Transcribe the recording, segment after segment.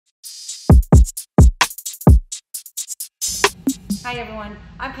Hi everyone,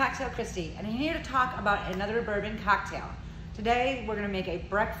 I'm Cocktail Christy, and I'm here to talk about another bourbon cocktail. Today we're going to make a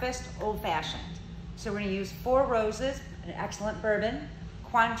breakfast old-fashioned. So we're going to use 4 roses, an excellent bourbon,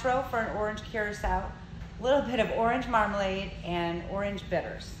 Cointreau for an orange curacao, a little bit of orange marmalade, and orange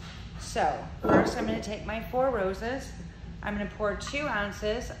bitters. So first I'm going to take my 4 roses. I'm going to pour 2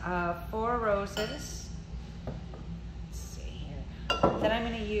 ounces of 4 roses. Let's see here. Then I'm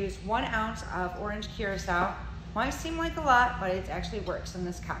going to use 1 ounce of orange curacao. Might seem like a lot, but it actually works in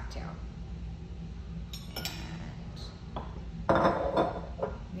this cocktail. And I'm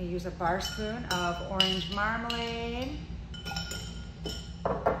going to use a Barspoon of orange marmalade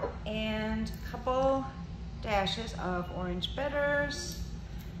and a couple dashes of orange bitters.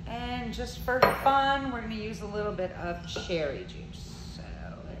 And just for fun, we're going to use a little bit of cherry juice. So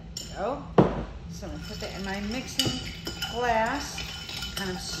there we go. So I'm going to put that in my mixing glass,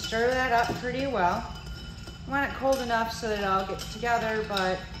 kind of stir that up pretty well. I want it cold enough so that it all gets together,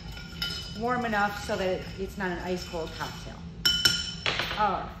 but warm enough so that it's not an ice cold cocktail.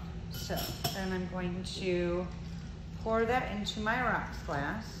 All right, so then I'm going to pour that into my rocks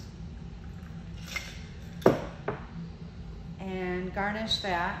glass and garnish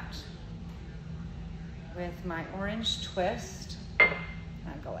that with my orange twist.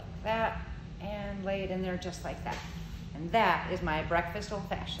 I'll go like that and lay it in there just like that. And that is my breakfast old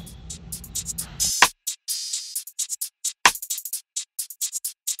fashioned.